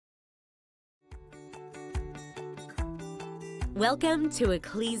Welcome to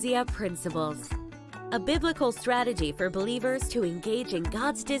Ecclesia Principles, a biblical strategy for believers to engage in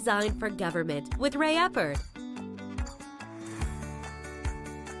God's design for government with Ray Eppard.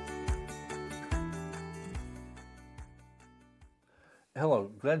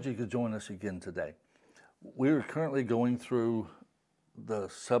 Hello, glad you could join us again today. We're currently going through the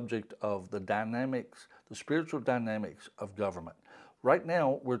subject of the spiritual dynamics of government. Right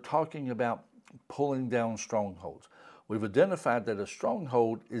now, we're talking about pulling down strongholds. We've identified that a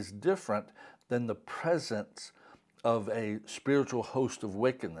stronghold is different than the presence of a spiritual host of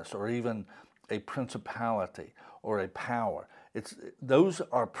wickedness or even a principality or a power. Those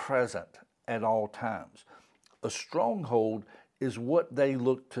are present at all times. A stronghold is what they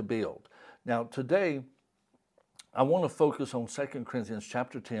look to build. Now today, I want to focus on 2 Corinthians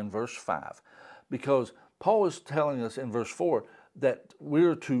chapter 10, verse 5, because Paul is telling us in verse 4 that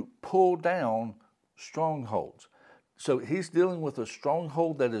we're to pull down strongholds. So he's dealing with a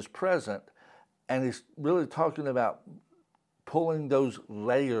stronghold that is present, and he's really talking about pulling those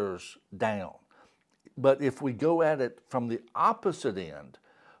layers down. But if we go at it from the opposite end,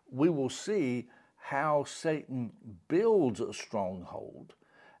 we will see how Satan builds a stronghold.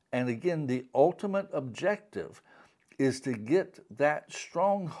 And again, the ultimate objective is to get that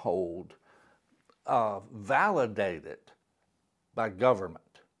stronghold validated by government.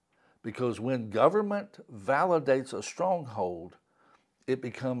 Because when government validates a stronghold, it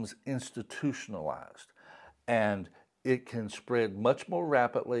becomes institutionalized. And it can spread much more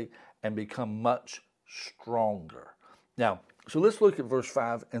rapidly and become much stronger. Now, so let's look at verse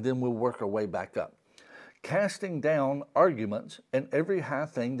 5, and then we'll work our way back up. Casting down arguments and every high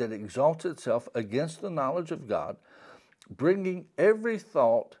thing that exalts itself against the knowledge of God, bringing every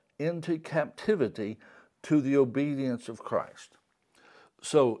thought into captivity to the obedience of Christ.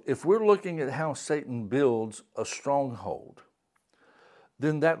 So if we're looking at how Satan builds a stronghold,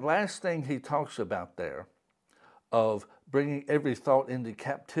 then that last thing he talks about there of bringing every thought into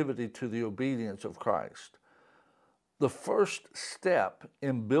captivity to the obedience of Christ, the first step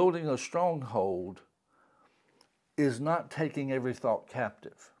in building a stronghold is not taking every thought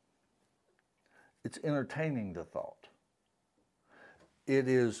captive. It's entertaining the thought. It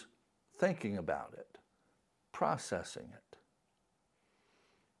is thinking about it, processing it.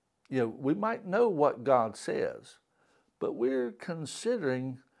 We might know what God says, but we're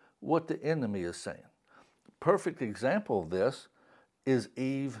considering what the enemy is saying. Perfect example of this is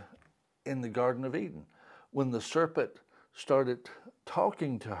Eve in the Garden of Eden. When the serpent started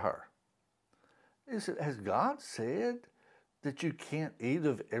talking to her, has God said that you can't eat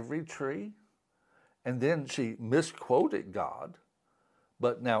of every tree? And then she misquoted God,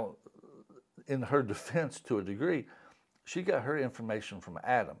 but now in her defense to a degree, she got her information from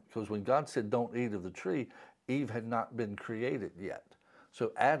Adam, because when God said don't eat of the tree, Eve had not been created yet.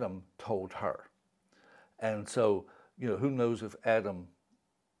 So Adam told her. And so, who knows if Adam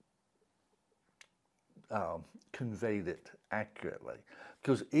conveyed it accurately.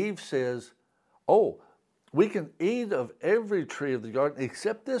 Because Eve says, we can eat of every tree of the garden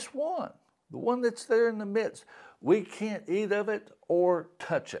except this one, the one that's there in the midst. We can't eat of it or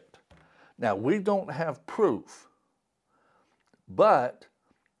touch it. Now, we don't have proof. But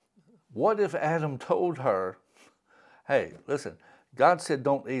what if Adam told her, hey, listen, God said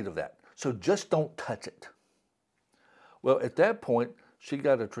don't eat of that, so just don't touch it. Well, at that point, she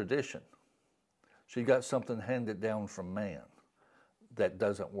got a tradition. She got something handed down from man that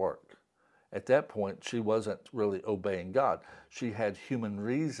doesn't work. At that point, she wasn't really obeying God. She had human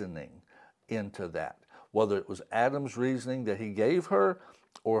reasoning into that, whether it was Adam's reasoning that he gave her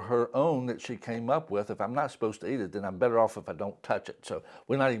or her own that she came up with. If I'm not supposed to eat it, then I'm better off if I don't touch it. So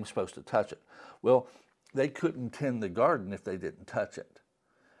we're not even supposed to touch it. Well, they couldn't tend the garden if they didn't touch it.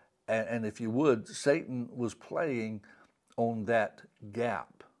 And if you would, Satan was playing on that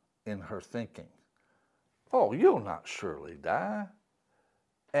gap in her thinking. Oh, you'll not surely die.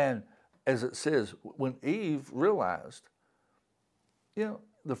 And as it says, when Eve realized,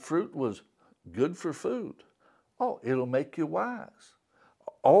 the fruit was good for food. Oh, it'll make you wise.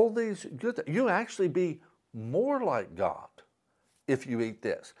 All these good things. You'll actually be more like God if you eat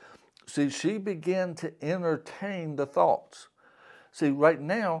this. See, she began to entertain the thoughts. See, right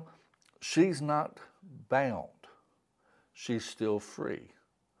now, she's not bound. She's still free.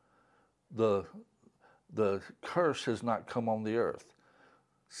 The curse has not come on the earth.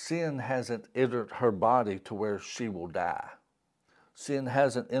 Sin hasn't entered her body to where she will die. Sin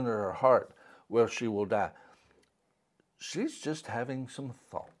hasn't entered her heart where she will die. She's just having some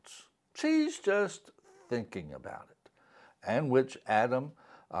thoughts. She's just thinking about it. And which Adam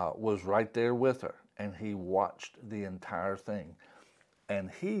was right there with her, and he watched the entire thing. And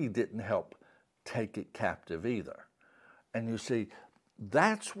he didn't help take it captive either. And you see,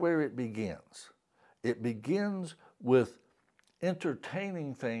 that's where it begins. It begins with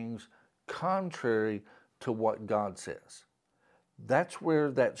entertaining things contrary to what God says. That's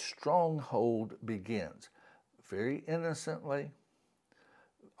where that stronghold begins. Very innocently,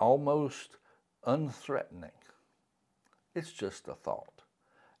 almost unthreatening. It's just a thought.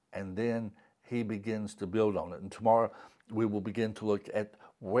 And then he begins to build on it. And tomorrow we will begin to look at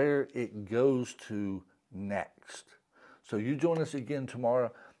where it goes to next. So you join us again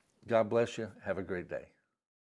tomorrow. God bless you. Have a great day.